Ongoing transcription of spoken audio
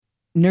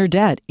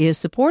Nerdette is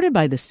supported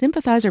by the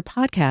Sympathizer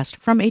podcast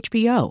from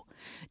HBO.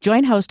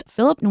 Join host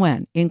Philip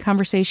Nguyen in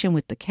conversation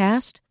with the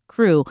cast,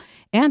 crew,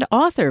 and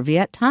author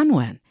Viet Thanh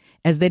Nguyen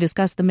as they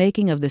discuss the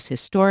making of this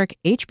historic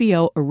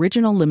HBO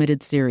original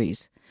limited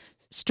series.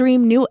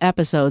 Stream new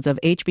episodes of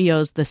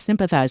HBO's The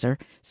Sympathizer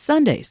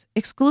Sundays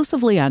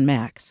exclusively on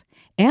Max,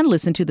 and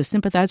listen to the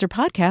Sympathizer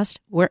podcast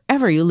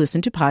wherever you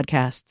listen to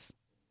podcasts.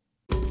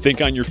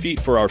 Think on your feet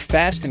for our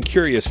Fast and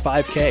Curious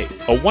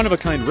 5K, a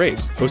one-of-a-kind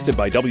race hosted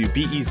by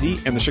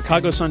WBEZ and the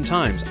Chicago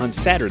Sun-Times on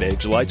Saturday,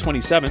 July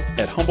 27th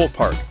at Humboldt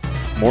Park.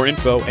 More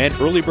info and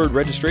early bird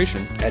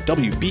registration at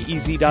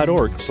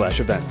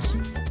wbez.org/events.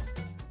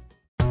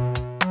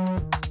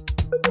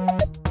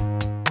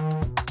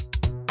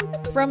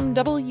 From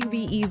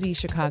WBEZ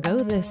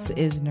Chicago, this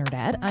is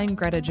Nerdette. I'm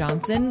Greta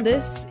Johnson.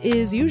 This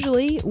is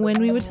usually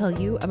when we would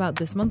tell you about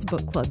this month's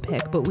book club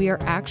pick, but we are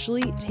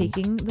actually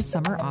taking the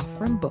summer off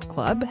from book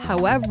club.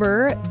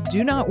 However,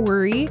 do not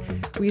worry.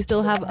 We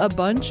still have a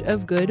bunch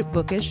of good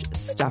bookish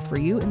stuff for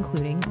you,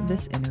 including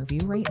this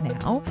interview right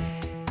now.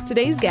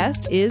 Today's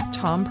guest is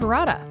Tom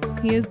Perrotta.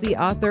 He is the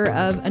author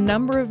of a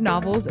number of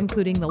novels,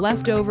 including The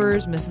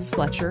Leftovers, Mrs.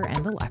 Fletcher,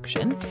 and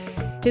Election.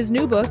 His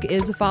new book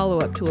is a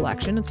follow-up to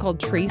Election. It's called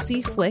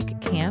Tracy Flick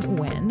Can't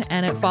Win,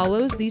 and it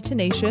follows the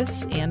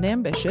tenacious and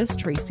ambitious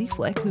Tracy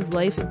Flick, whose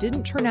life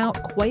didn't turn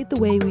out quite the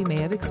way we may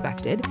have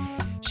expected.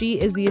 She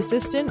is the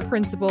assistant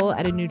principal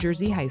at a New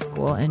Jersey high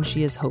school, and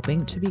she is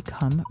hoping to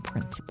become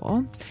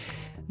principal.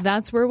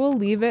 That's where we'll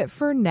leave it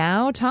for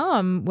now.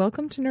 Tom,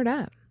 welcome to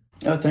Nerdette.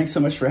 Oh, thanks so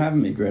much for having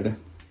me, Greta.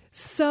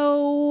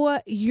 So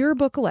your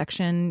book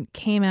Election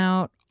came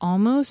out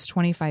almost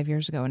 25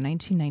 years ago in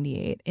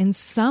 1998. In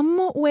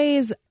some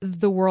ways,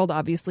 the world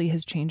obviously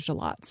has changed a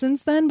lot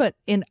since then, but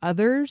in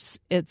others,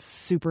 it's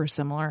super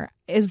similar.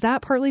 Is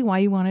that partly why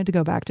you wanted to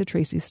go back to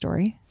Tracy's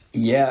story?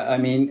 Yeah, I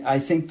mean, I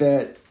think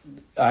that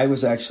I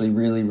was actually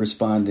really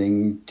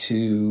responding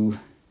to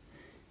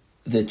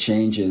the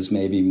changes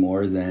maybe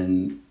more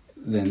than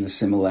the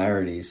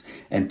similarities.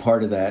 And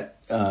part of that,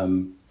 I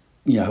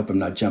hope I'm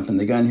not jumping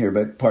the gun here,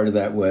 but part of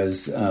that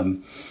was,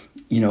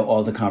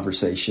 all the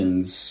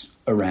conversations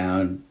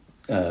around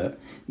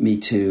Me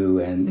Too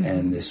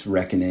and this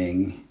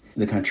reckoning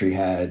the country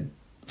had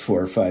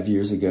 4 or 5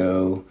 years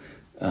ago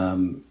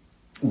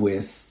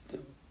with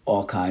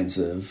all kinds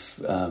of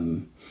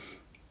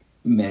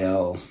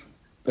male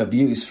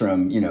abuse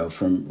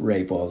from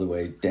rape all the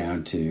way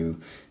down to,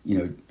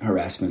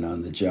 harassment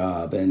on the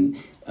job. And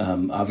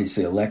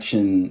obviously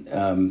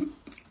Election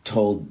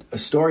told a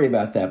story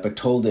about that, but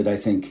told it, I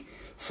think,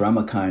 from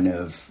a kind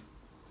of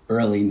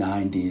early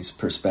 90s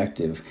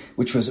perspective,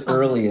 which was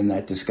early in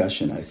that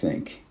discussion, I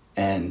think.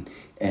 And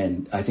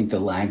I think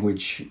the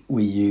language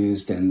we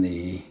used and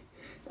the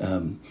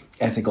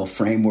ethical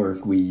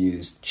framework we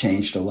used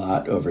changed a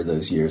lot over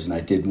those years, and I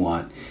did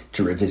want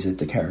to revisit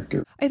the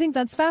character. I think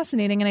that's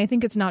fascinating, and I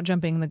think it's not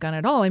jumping the gun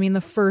at all. I mean,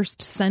 the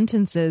first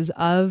sentences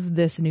of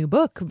this new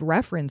book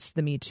reference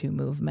the Me Too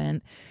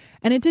movement.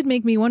 And it did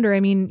make me wonder, I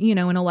mean, in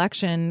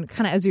Election,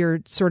 kind of as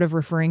you're sort of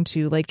referring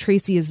to, like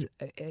Tracy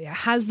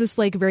has this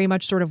like very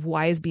much sort of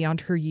wise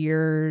beyond her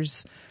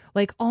years,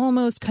 like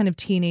almost kind of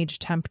teenage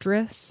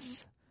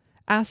temptress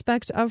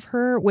aspect of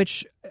her,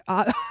 which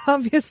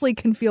obviously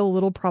can feel a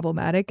little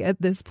problematic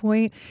at this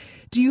point.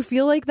 Do you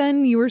feel like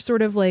then you were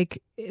sort of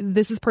like,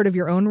 this is part of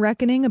your own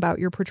reckoning about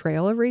your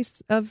portrayal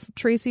of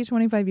Tracy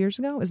 25 years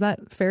ago? Is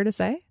that fair to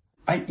say?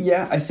 I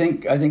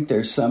think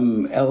there's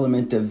some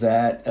element of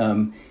that.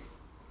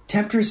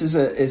 Temptress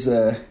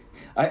I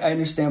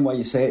understand why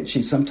you say it.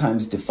 She's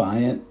sometimes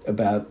defiant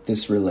about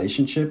this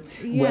relationship.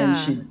 Yeah. When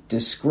she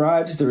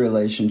describes the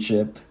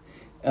relationship,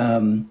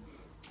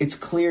 it's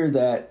clear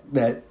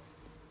that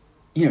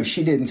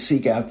she didn't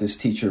seek out this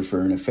teacher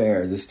for an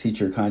affair. This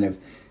teacher kind of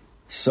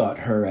sought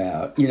her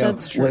out.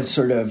 That's true. Was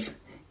sort of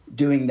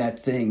doing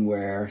that thing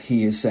where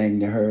he is saying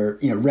to her,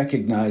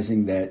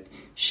 recognizing that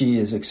she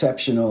is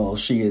exceptional,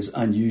 she is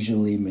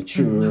unusually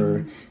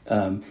mature,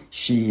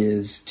 she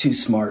is too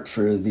smart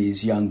for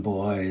these young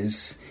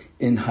boys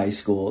in high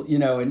school,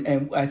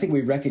 and I think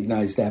we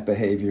recognize that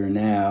behavior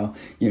now.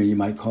 You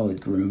might call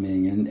it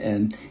grooming,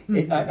 and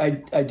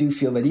I do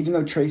feel that even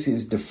though Tracy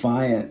is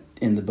defiant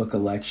in the book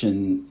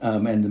Election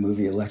and the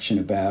movie Election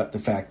about the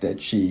fact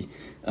that she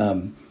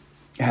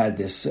had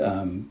this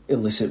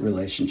illicit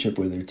relationship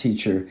with her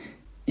teacher,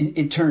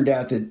 it turned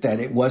out that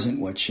it wasn't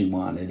what she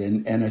wanted.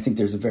 And I think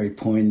there's a very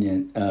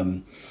poignant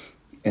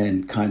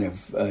and kind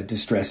of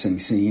distressing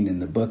scene in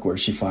the book where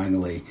she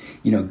finally,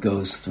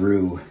 goes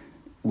through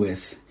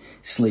with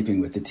sleeping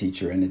with the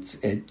teacher. And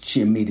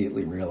she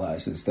immediately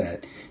realizes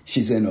that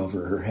she's in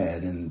over her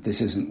head and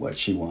this isn't what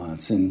she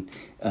wants. And,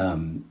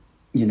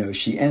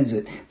 she ends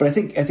it. But I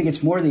think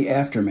it's more the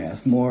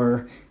aftermath,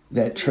 more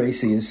that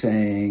Tracy is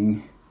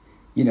saying,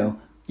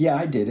 yeah,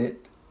 I did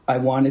it. I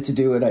wanted to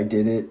do it. I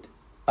did it.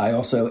 I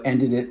also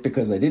ended it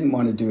because I didn't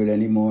want to do it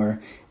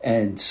anymore.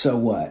 And so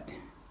what?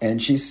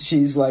 And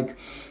she's like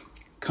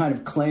kind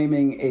of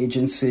claiming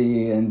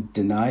agency and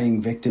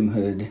denying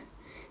victimhood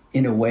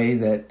in a way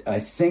that I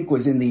think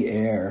was in the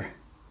air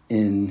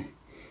in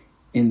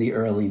in the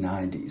early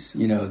 90s.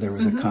 You know, there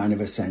was a kind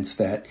of a sense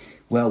that,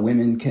 well,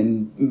 women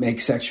can make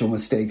sexual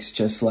mistakes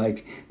just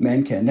like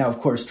men can. Now, of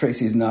course,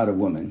 Tracy is not a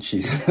woman.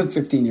 She's a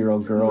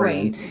 15-year-old girl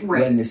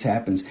when this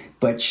happens.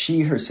 But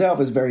she herself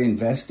is very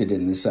invested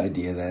in this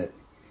idea that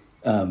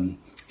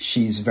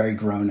she's very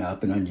grown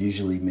up and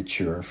unusually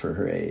mature for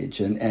her age.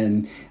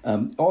 And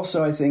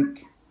also, I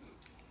think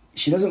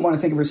she doesn't want to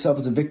think of herself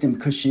as a victim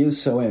because she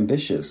is so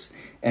ambitious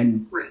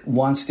and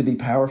wants to be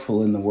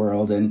powerful in the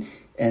world. And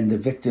the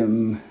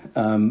victim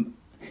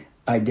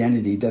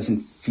identity doesn't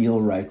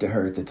feel right to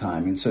her at the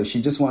time. And so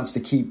she just wants to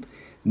keep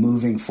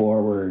moving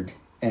forward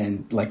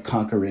and like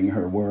conquering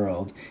her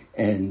world.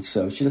 And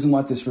so she doesn't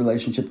want this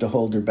relationship to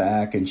hold her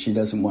back, and she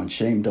doesn't want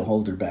shame to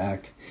hold her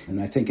back. And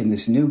I think in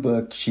this new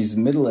book, she's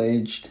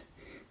middle-aged,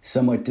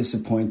 somewhat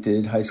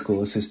disappointed high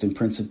school assistant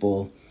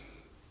principal,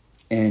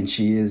 and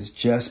she is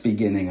just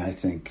beginning, I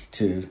think,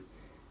 to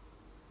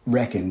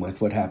reckon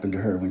with what happened to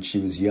her when she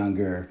was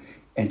younger,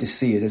 and to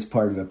see it as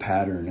part of a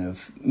pattern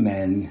of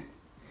men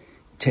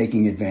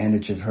taking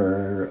advantage of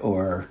her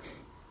or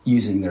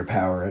using their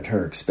power at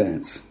her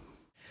expense.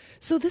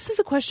 So this is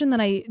a question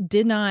that I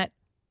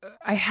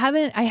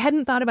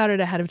hadn't thought about it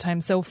ahead of time.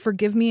 So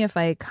forgive me if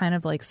I kind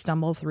of like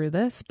stumble through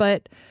this,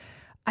 but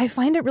I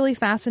find it really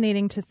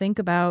fascinating to think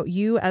about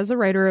you as a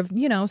writer of,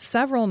 you know,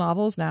 several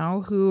novels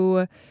now,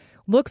 who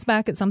looks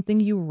back at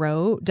something you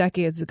wrote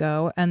decades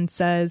ago and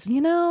says,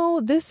 you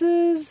know, this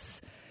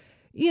is,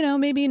 you know,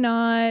 maybe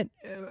not,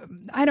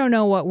 I don't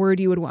know what word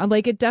you would want.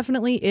 Like, it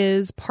definitely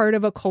is part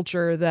of a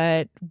culture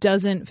that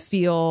doesn't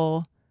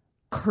feel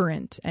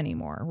current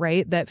anymore,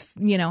 right? That,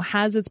 you know,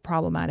 has its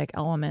problematic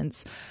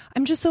elements.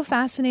 I'm just so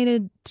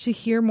fascinated to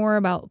hear more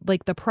about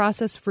like the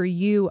process for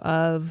you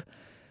of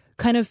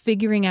kind of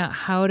figuring out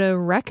how to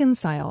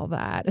reconcile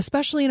that,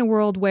 especially in a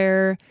world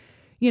where,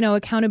 you know,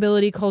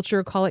 accountability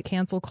culture, call it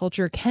cancel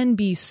culture, can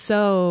be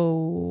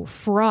so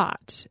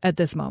fraught at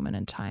this moment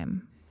in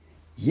time.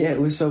 Yeah,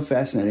 it was so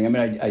fascinating. I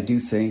mean, I do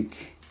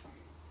think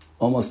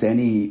almost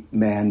any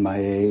man my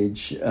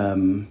age,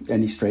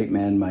 any straight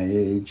man my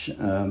age.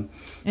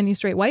 Any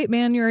straight white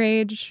man your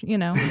age, you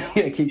know.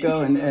 Yeah, keep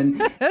going.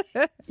 And,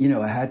 you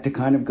know, I had to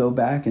kind of go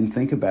back and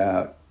think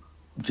about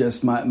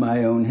just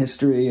my own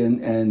history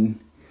and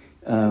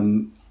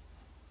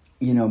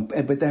you know,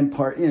 but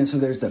then so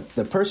there's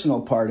the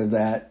personal part of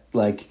that,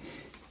 like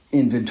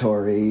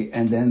inventory.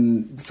 And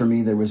then for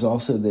me, there was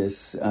also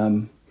this,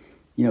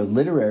 you know,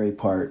 literary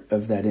part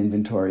of that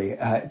inventory,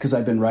 because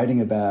I've been writing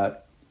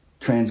about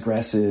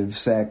transgressive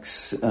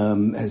sex,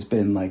 has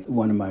been like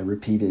one of my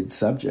repeated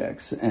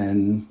subjects.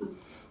 And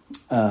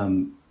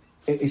so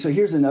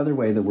here's another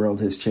way the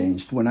world has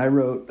changed. When I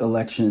wrote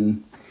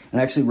Election, and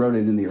I actually wrote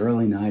it in the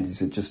early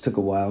 90s, it just took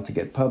a while to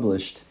get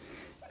published.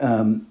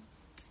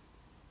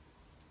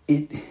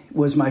 It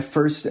was my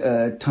first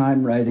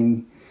time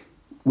writing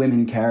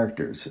women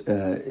characters,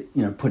 you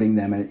know, putting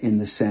them in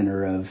the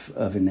center of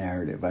a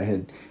narrative. I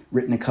had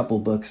written a couple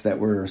books that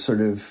were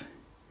sort of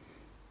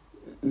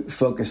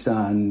focused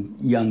on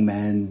young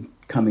men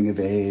coming of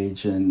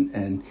age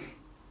and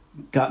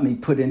got me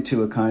put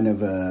into a kind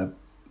of a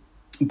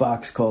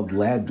box called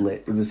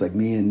Ladlit. It was like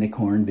me and Nick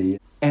Hornby.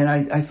 And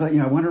I thought, you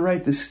know, I want to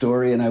write this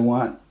story, and I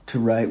want to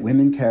write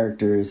women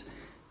characters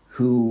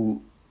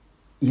who,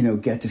 you know,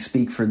 get to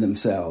speak for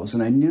themselves.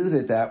 And I knew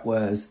that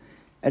was,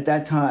 at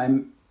that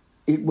time,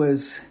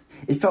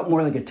 it felt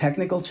more like a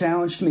technical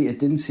challenge to me. It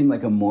didn't seem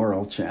like a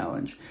moral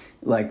challenge.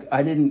 Like,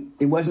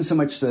 it wasn't so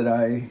much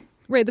that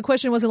Right, the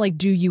question wasn't like,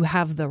 do you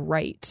have the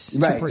right to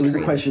portray it was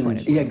a question,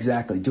 yeah,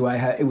 exactly.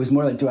 It was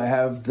more like, do I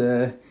have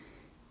the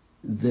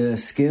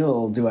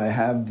skill? Do I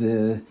have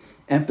the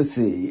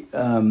empathy?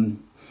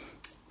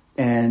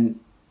 And,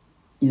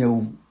 you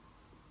know,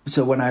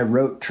 so when I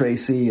wrote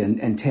Tracy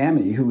and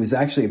Tammy, who was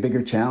actually a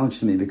bigger challenge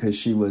to me because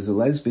she was a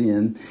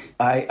lesbian,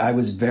 I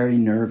was very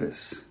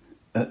nervous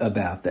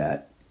about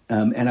that.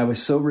 And I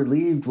was so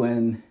relieved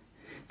when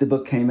the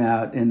book came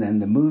out and then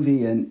the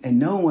movie, and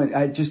no one,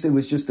 it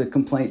was just a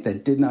complaint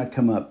that did not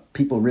come up.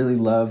 People really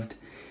loved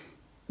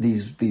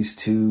these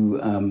two,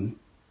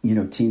 you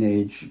know,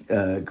 teenage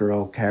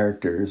girl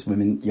characters,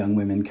 young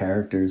women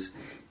characters.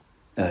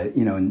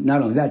 You know, and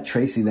not only that,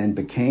 Tracy then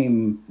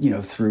became, you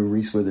know, through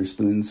Reese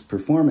Witherspoon's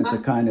performance, a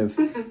kind of,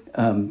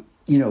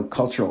 you know,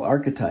 cultural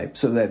archetype.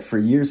 So that for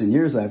years and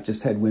years, I've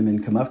just had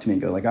women come up to me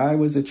and go like, I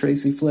was a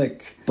Tracy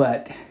flick.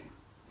 But,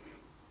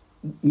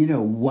 you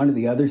know, one of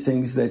the other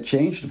things that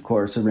changed, of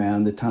course,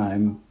 around the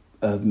time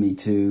of Me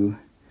Too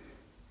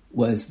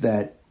was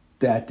that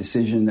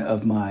decision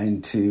of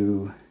mine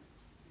to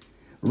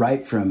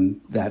write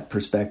from that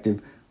perspective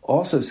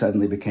also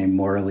suddenly became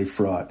morally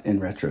fraught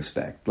in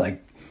retrospect.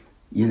 Like,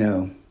 you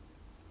know,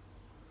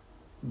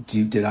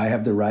 did I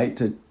have the right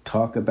to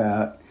talk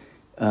about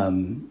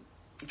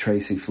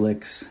Tracy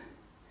Flick's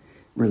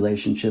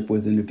relationship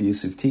with an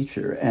abusive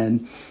teacher?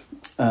 And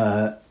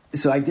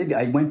so I did.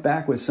 I went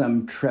back with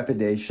some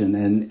trepidation,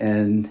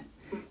 and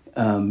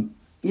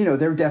you know,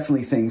 there were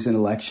definitely things in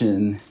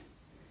Election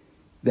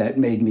that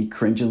made me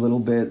cringe a little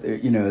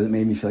bit. You know, that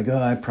made me feel like,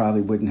 oh, I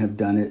probably wouldn't have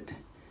done it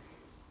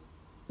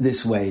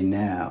this way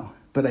now.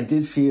 But I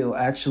did feel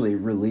actually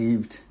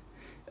relieved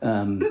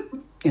in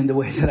the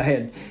way that I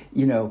had,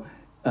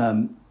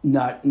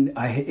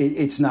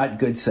 it's not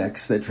good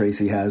sex that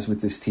Tracy has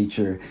with this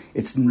teacher.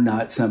 It's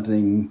not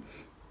something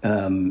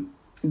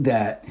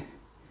that,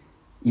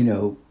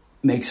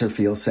 makes her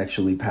feel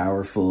sexually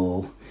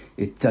powerful.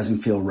 It doesn't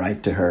feel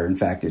right to her. In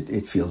fact,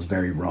 it feels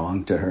very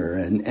wrong to her.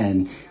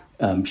 And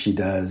she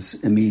does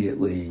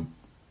immediately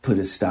put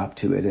a stop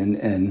to it.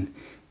 And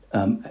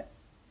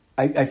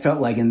I felt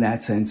like in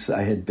that sense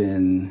I had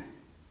been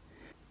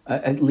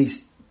at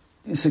least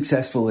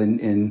successful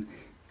in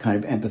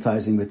kind of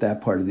empathizing with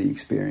that part of the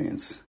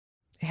experience.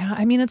 Yeah,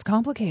 I mean, it's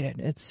complicated.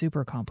 It's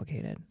super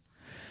complicated.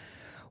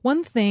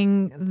 One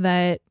thing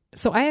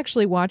so I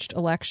actually watched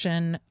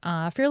Election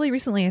fairly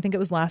recently. I think it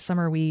was last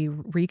summer. We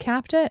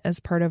recapped it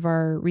as part of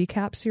our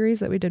recap series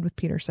that we did with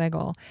Peter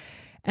Sagal.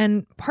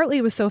 And partly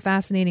it was so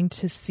fascinating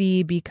to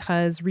see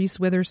because Reese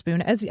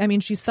Witherspoon,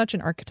 she's such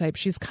an archetype.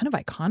 She's kind of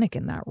iconic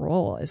in that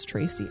role as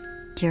Tracy.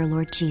 Dear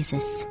Lord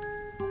Jesus,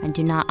 I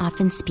do not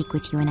often speak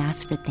with you and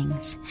ask for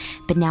things,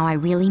 but now I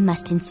really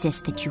must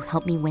insist that you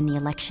help me win the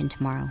election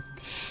tomorrow,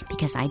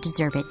 because I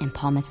deserve it and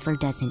Paul Metzler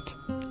doesn't,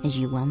 as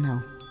you well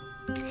know.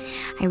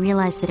 I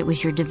realize that it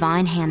was your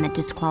divine hand that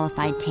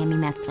disqualified Tammy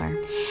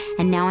Metzler,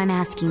 and now I'm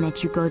asking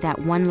that you go that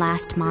one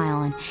last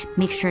mile and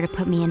make sure to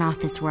put me in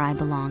office where I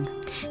belong,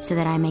 so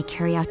that I may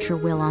carry out your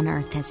will on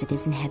earth as it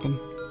is in heaven.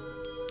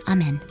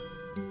 Amen.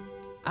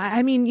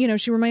 I mean,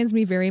 she reminds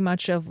me very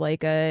much of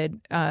like a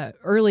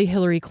early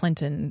Hillary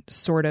Clinton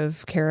sort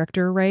of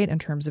character, right? In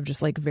terms of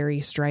just like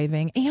very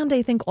striving. And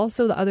I think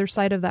also the other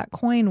side of that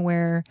coin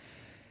where,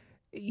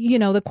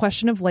 the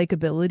question of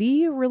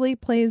likability really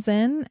plays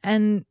in.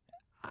 And,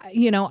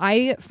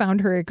 I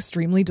found her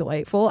extremely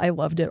delightful. I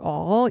loved it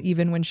all,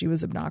 even when she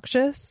was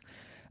obnoxious.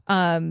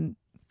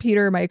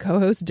 Peter, my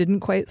co-host, didn't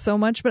quite so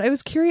much, but I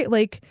was curious,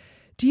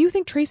 do you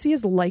think Tracy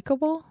is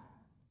likable?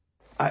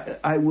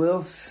 I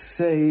will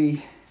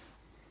say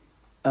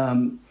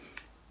that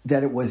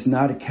it was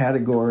not a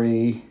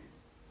category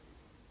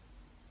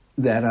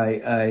that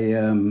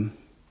I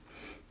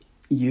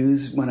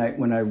use when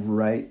I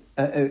write.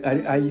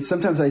 I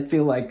sometimes I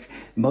feel like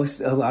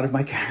a lot of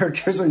my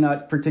characters are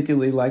not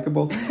particularly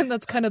likable. And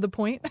that's kind of the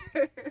point.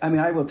 I mean,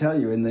 I will tell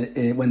you,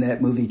 when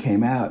that movie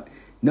came out,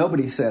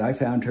 nobody said I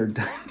found her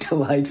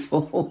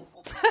delightful.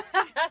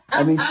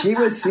 I mean, she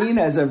was seen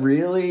as a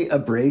really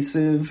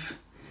abrasive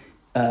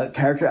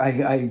character.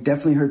 I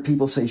definitely heard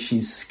people say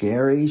she's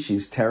scary,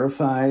 she's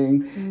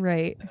terrifying,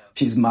 right?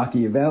 She's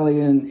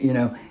Machiavellian,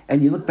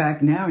 And you look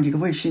back now and you go,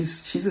 wait,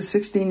 she's a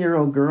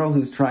 16-year-old girl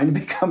who's trying to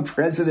become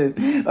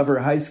president of her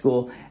high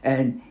school,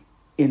 and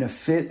in a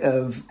fit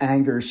of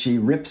anger, she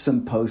rips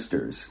some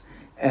posters.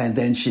 And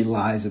then she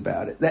lies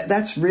about it.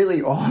 That's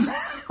really all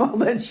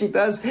that she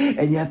does.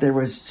 And yet there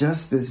was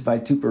just this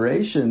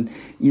vituperation,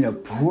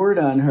 poured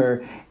on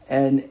her.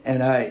 And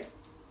I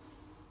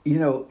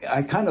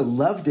kind of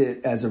loved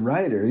it as a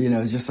writer.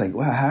 It's just like,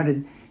 wow,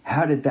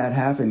 how did that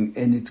happen?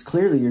 And it's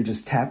clearly you're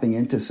just tapping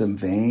into some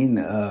vein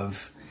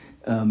of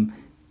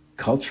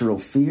cultural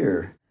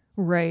fear.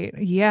 Right.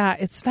 Yeah,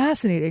 it's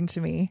fascinating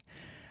to me.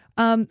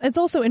 It's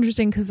also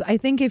interesting because I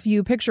think if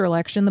you picture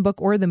Election, the book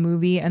or the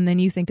movie, and then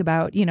you think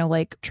about,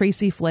 like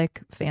Tracy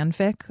Flick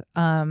fanfic,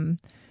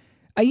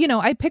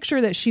 I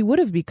picture that she would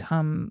have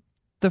become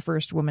the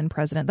first woman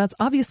president. That's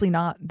obviously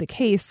not the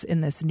case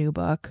in this new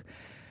book.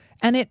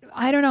 And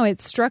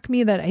it struck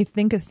me that I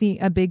think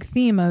a big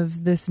theme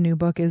of this new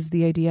book is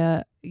the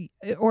idea,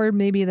 or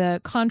maybe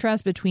the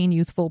contrast between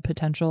youthful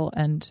potential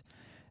and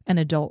an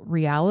adult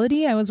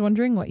reality. I was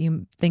wondering what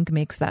you think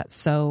makes that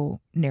so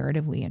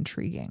narratively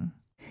intriguing.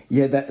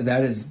 Yeah,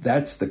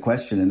 that's the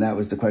question, and that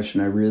was the question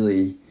I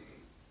really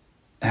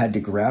had to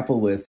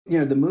grapple with.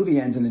 The movie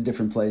ends in a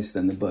different place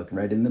than the book,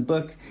 right? In the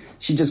book,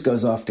 she just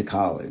goes off to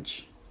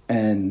college,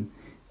 and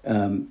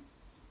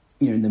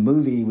in the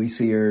movie we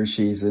see her;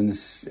 she's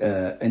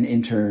an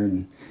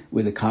intern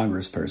with a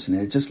congressperson.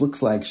 And it just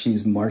looks like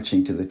she's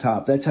marching to the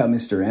top. That's how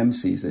Mr. M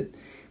sees it.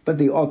 But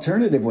the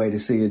alternative way to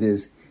see it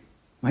is,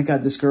 my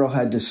God, this girl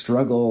had to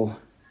struggle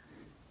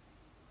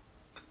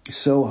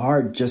so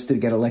hard just to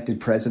get elected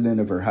president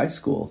of her high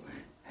school.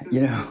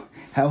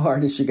 How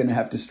hard is she going to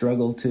have to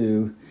struggle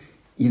to,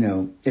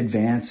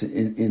 advance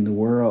in the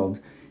world?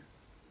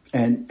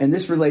 And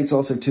this relates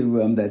also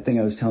to that thing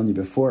I was telling you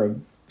before,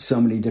 of so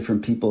many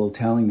different people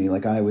telling me,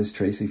 like, I was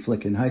Tracy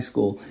Flick in high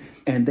school,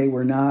 and they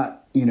were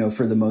not,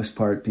 for the most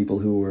part, people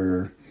who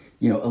were,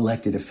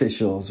 elected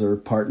officials or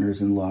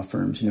partners in law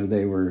firms.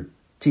 They were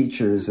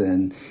teachers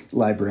and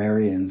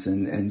librarians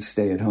and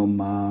stay-at-home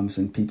moms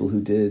and people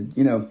who did,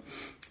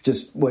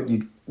 just what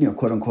you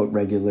quote unquote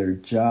regular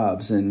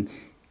jobs. And,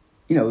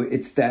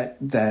 it's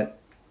that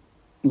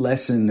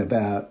lesson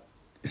about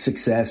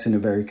success in a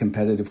very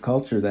competitive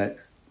culture that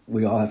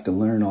we all have to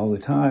learn all the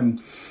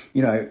time.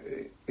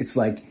 It's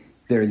like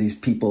there are these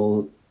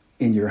people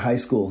in your high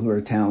school who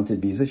are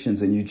talented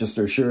musicians, and you just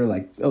are sure,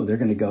 like, oh, they're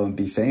going to go and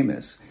be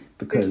famous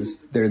because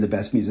they're the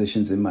best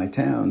musicians in my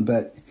town.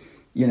 But,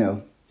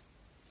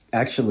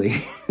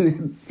 actually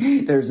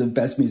there's a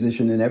best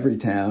musician in every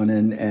town,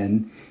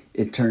 and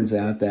it turns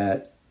out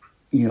that,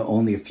 you know,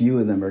 only a few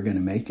of them are going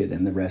to make it,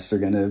 and the rest are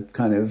going to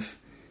kind of,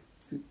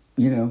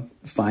 you know,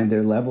 find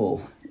their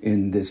level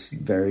in this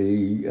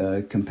very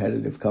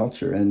competitive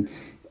culture. And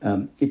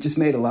it just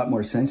made a lot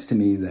more sense to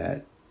me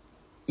that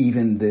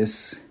even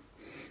this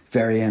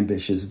very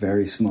ambitious,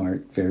 very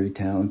smart, very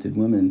talented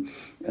woman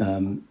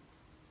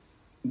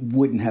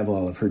wouldn't have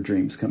all of her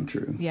dreams come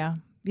true. Yeah.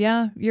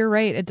 Yeah, you're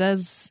right. It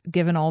does,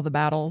 given all the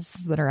battles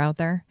that are out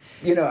there.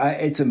 You know,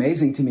 it's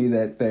amazing to me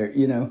that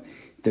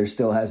there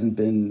still hasn't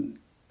been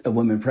a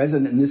woman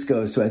president. And this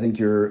goes to, I think,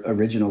 your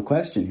original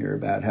question here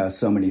about how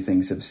so many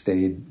things have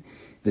stayed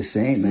the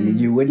same. I mean,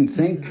 you wouldn't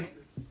think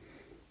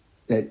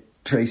that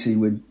Tracy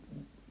would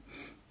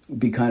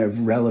be kind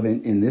of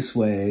relevant in this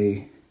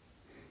way,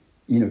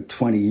 you know,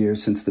 20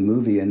 years since the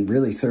movie and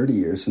really 30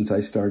 years since I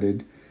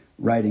started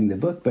writing the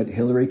book. But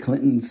Hillary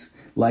Clinton's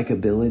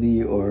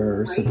likability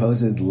or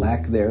supposed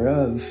lack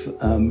thereof,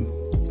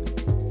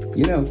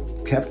 you know,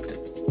 kept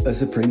a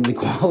supremely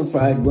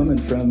qualified woman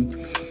from,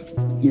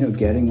 you know,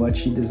 getting what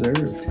she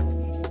deserved.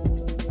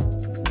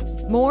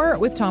 More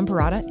with Tom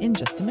Perrotta in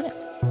just a minute.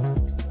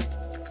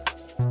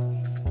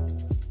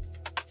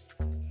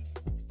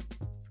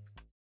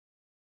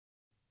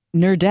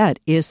 Nerdette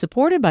is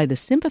supported by the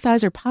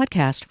Sympathizer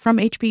podcast from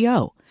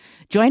HBO.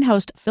 Join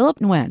host Philip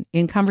Nguyen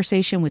in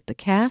conversation with the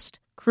cast,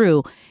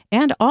 crew,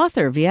 and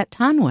author Viet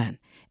Thanh Nguyen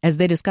as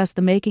they discuss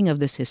the making of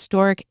this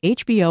historic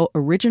HBO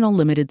original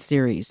limited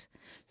series.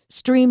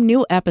 Stream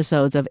new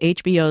episodes of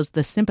HBO's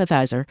The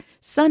Sympathizer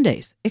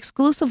Sundays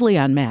exclusively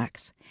on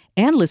Max,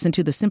 and listen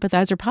to the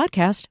Sympathizer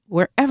podcast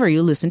wherever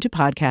you listen to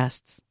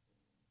podcasts.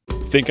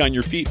 Think on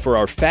your feet for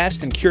our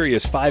Fast and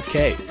Curious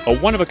 5K, a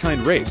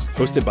one-of-a-kind race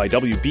hosted by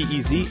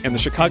WBEZ and the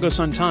Chicago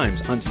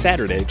Sun-Times on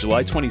Saturday,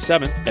 July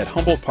 27th at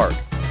Humboldt Park.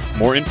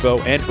 More info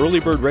and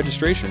early bird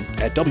registration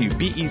at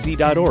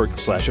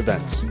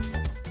wbez.org/events.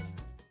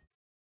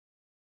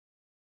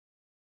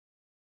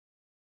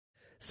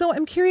 So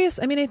I'm curious,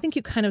 I mean, I think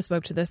you kind of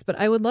spoke to this, but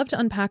I would love to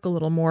unpack a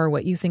little more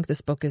what you think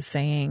this book is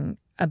saying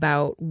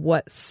about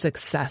what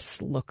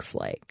success looks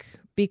like.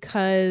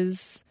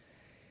 Because,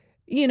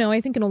 you know,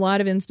 I think in a lot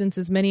of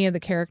instances, many of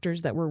the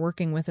characters that we're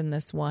working with in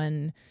this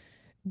one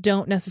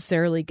don't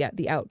necessarily get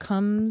the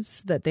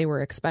outcomes that they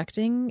were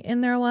expecting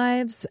in their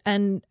lives.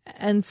 And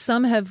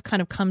some have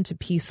kind of come to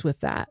peace with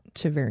that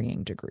to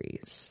varying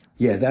degrees.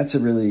 Yeah, that's a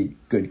really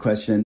good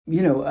question.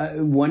 You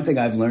know, one thing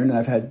I've learned, and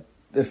I've had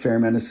a fair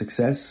amount of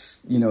success,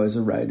 you know, as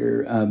a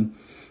writer,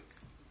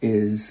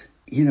 is,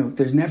 you know,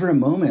 there's never a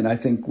moment, I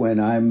think, when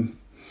I'm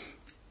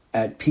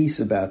at peace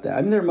about that.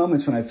 I mean, there are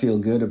moments when I feel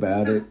good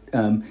about it,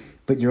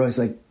 but you're always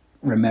like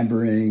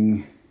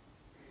remembering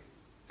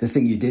the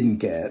thing you didn't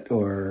get,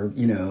 or,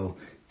 you know,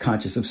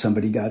 conscious of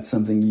somebody got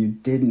something you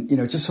didn't. You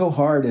know, it's just so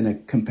hard in a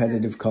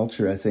competitive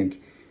culture, I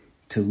think,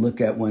 to look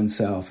at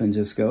oneself and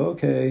just go,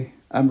 okay,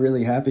 I'm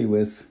really happy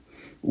with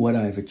what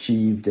I've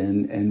achieved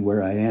and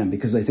where I am.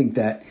 Because I think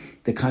that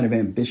the kind of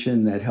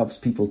ambition that helps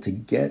people to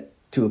get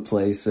to a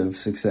place of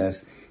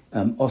success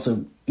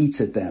also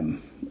eats at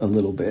them a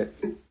little bit,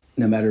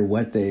 no matter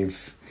what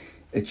they've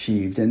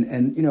achieved.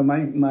 And you know,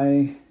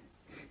 my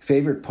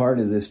favorite part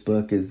of this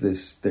book is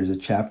this. There's a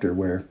chapter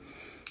where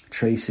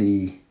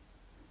Tracy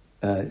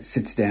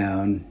sits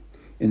down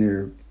in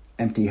her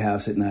empty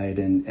house at night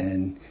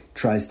and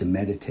tries to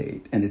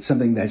meditate. And it's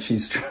something that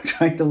she's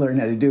trying to learn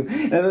how to do.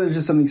 And I know there's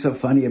just something so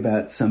funny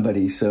about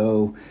somebody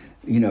so,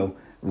 you know,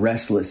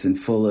 restless and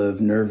full of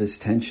nervous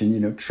tension, you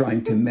know,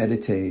 trying to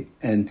meditate.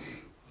 And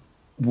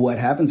what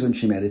happens when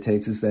she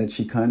meditates is that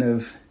she kind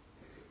of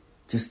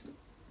just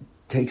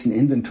takes an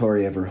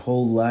inventory of her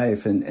whole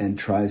life and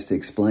tries to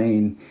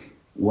explain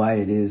why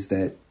it is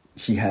that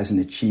she hasn't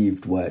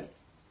achieved what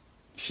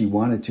she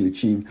wanted to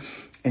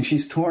achieve. And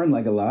she's torn,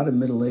 like a lot of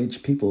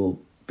middle-aged people,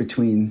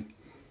 between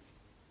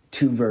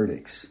two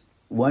verdicts.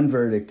 One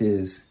verdict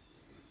is,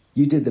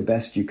 you did the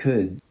best you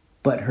could,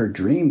 but her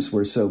dreams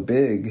were so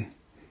big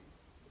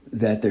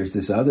that there's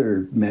this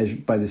other measure,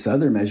 by this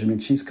other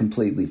measurement, she's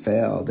completely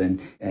failed.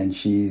 And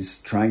she's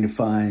trying to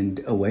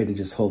find a way to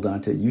just hold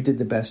on to it. You did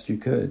the best you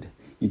could.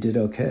 You did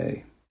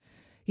okay.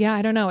 Yeah,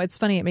 I don't know. It's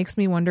funny. It makes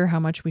me wonder how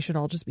much we should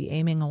all just be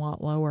aiming a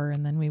lot lower,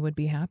 and then we would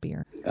be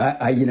happier.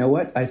 You know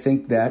what? I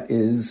think that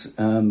is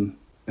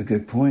a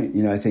good point.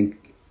 You know, I think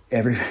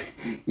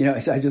you know,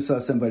 I just saw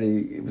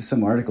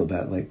some article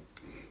about, like,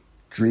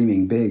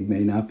 dreaming big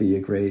may not be a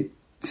great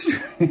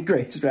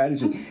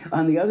strategy.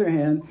 On the other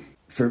hand,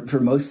 for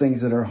most things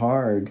that are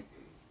hard,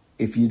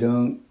 if you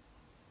don't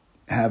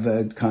have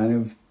a kind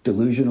of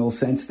delusional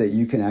sense that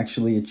you can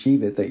actually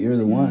achieve it, that you're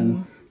the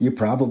one, you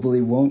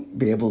probably won't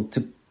be able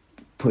to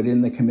put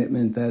in the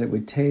commitment that it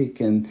would take.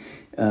 And,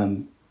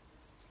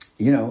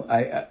 you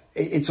know,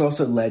 it's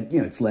also led, you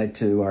know, it's led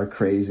to our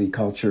crazy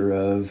culture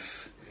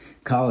of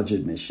college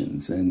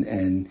admissions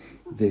and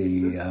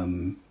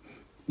the,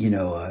 you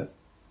know,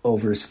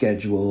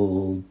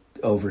 overscheduled,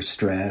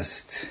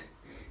 overstressed,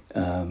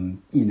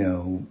 you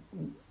know,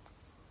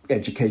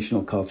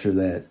 educational culture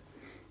that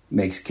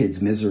makes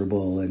kids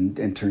miserable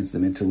and turns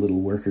them into little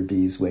worker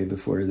bees way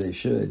before they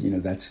should.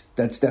 That's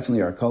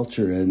definitely our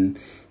culture, and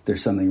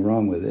there's something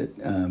wrong with it.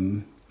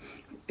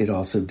 It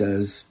also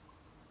does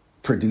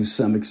produce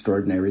some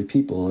extraordinary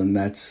people, and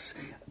that's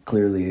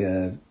clearly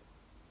a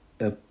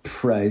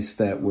price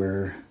that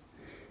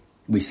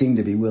we seem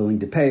to be willing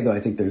to pay, though I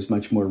think there's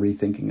much more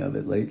rethinking of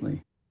it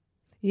lately.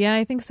 Yeah,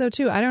 I think so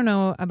too. I don't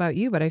know about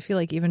you, but I feel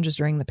like even just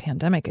during the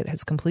pandemic, it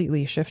has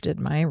completely shifted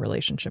my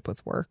relationship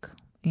with work,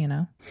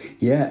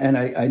 Yeah, and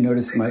I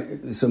noticed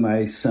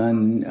my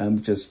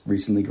son just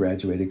recently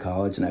graduated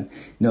college, and I've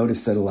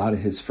noticed that a lot of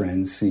his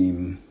friends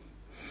seem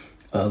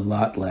a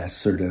lot less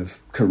sort of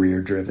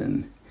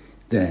career-driven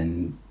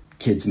than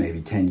kids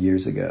maybe 10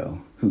 years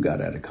ago who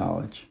got out of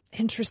college.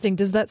 Interesting.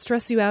 Does that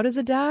stress you out as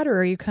a dad, or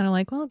are you kind of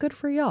like, well, good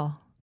for y'all?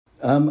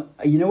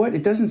 You know what?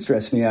 It doesn't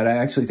stress me out. I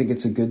actually think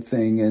it's a good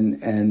thing,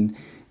 and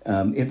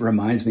it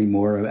reminds me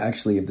more of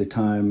the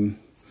time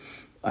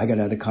I got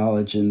out of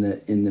college in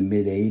the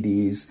mid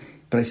 80s,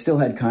 but I still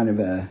had kind of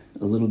a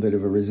little bit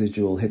of a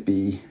residual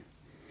hippie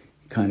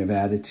kind of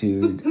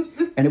attitude.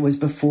 And it was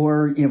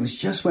before, it was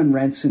just when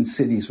rents in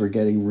cities were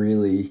getting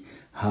really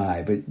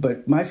high.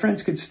 But my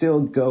friends could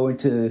still go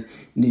into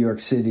New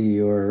York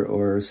City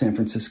or San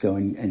Francisco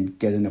and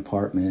get an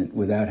apartment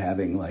without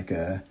having like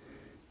a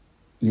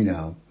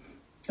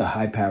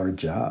high-powered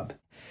job.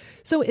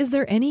 So is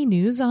there any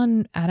news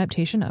on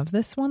adaptation of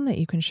this one that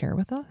you can share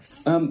with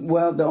us?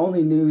 Well, the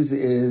only news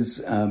is,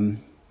 there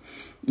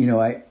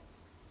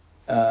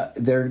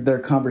are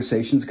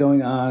conversations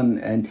going on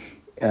and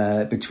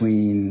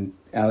between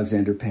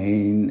Alexander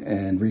Payne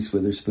and Reese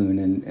Witherspoon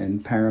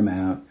and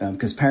Paramount,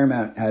 because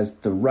Paramount has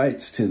the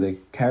rights to the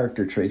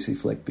character Tracy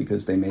Flick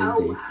because they made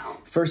the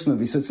first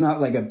movie. So it's not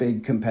like a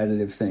big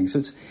competitive thing.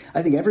 So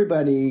I think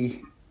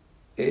everybody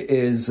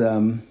is,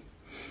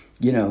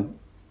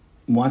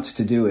 wants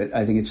to do it.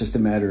 I think it's just a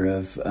matter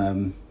of,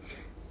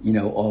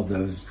 all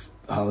those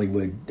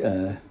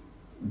Hollywood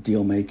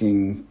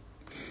deal-making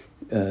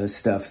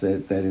stuff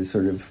that is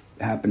sort of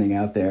happening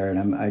out there.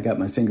 And I got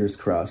my fingers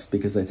crossed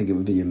because I think it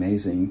would be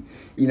amazing.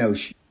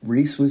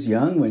 Reese was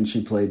young when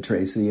she played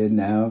Tracy, and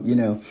now,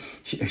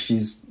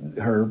 she's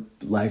her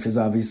life has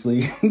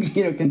obviously,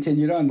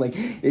 continued on. Like,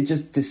 it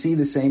just to see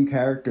the same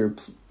character.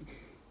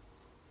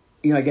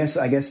 I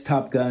guess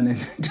Top Gun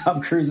and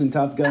Tom Cruise and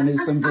Top Gun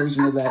is some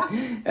version of that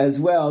as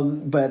well.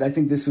 But I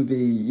think this would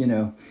be,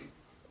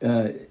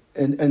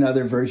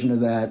 another version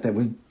of that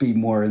would be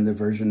more in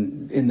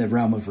the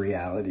realm of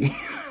reality,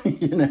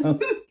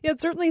 Yeah,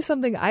 it's certainly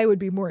something I would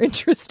be more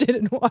interested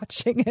in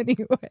watching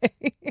anyway.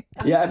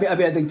 Yeah,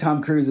 I think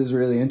Tom Cruise is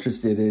really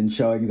interested in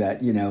showing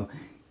that,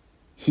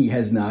 he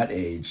has not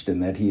aged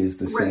and that he is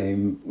the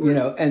same,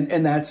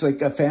 and that's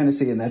like a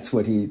fantasy and that's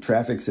what he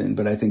traffics in.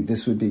 But I think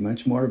this would be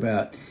much more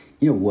about,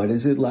 what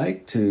is it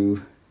like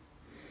to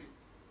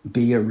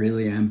be a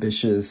really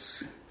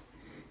ambitious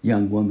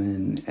young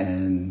woman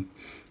and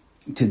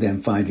to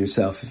then find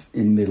yourself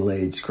in middle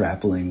age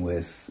grappling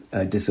with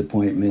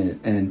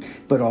disappointment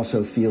but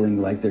also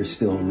feeling like there's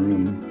still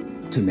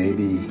room to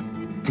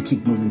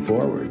keep moving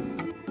forward.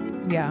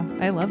 Yeah,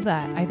 I love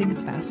that. I think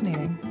it's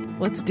fascinating.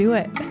 Let's do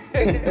it.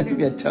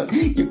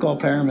 You call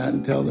Paramount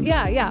and tell them.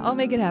 Yeah, I'll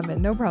make it happen.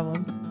 No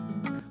problem.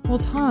 Well,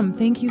 Tom,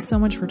 thank you so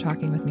much for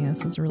talking with me.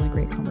 This was a really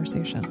great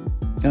conversation.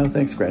 Oh,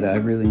 thanks, Greta. I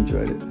really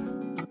enjoyed it.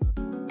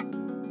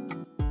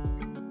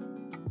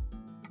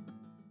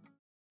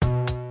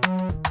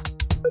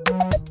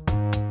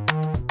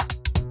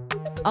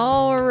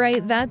 All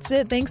right, that's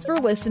it. Thanks for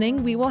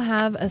listening. We will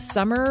have a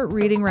summer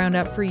reading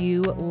roundup for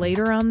you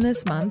later on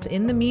this month.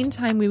 In the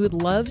meantime, we would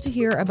love to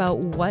hear about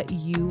what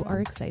you are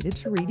excited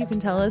to read. You can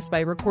tell us by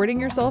recording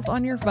yourself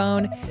on your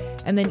phone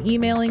and then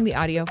emailing the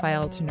audio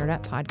file to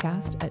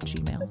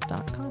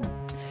nerdettepodcast@gmail.com.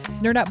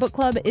 Nerdette Book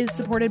Club is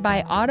supported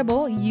by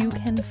Audible. You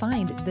can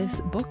find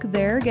this book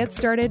there. Get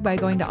started by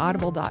going to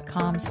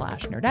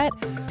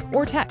audible.com/nerdette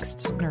or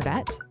text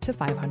nerdette to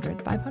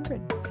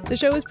 500-500. The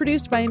show is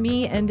produced by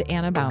me and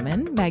Anna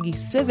Bauman. Maggie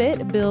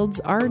Sivit builds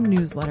our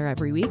newsletter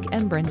every week,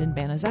 and Brendan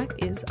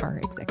Banaszak is our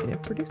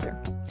executive producer.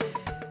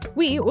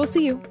 We will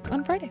see you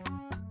on Friday.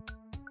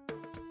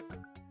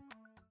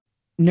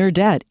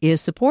 Nerdette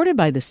is supported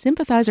by the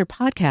Sympathizer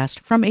podcast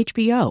from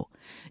HBO.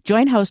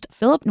 Join host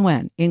Philip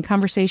Nguyen in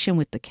conversation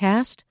with the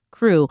cast,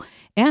 crew,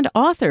 and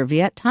author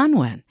Viet Thanh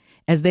Nguyen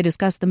as they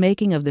discuss the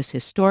making of this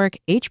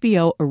historic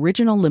HBO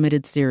original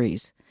limited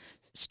series.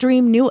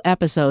 Stream new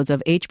episodes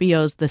of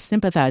HBO's The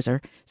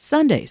Sympathizer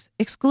Sundays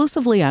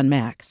exclusively on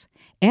Max,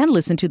 and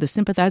listen to the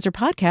Sympathizer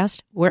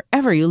podcast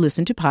wherever you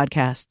listen to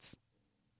podcasts.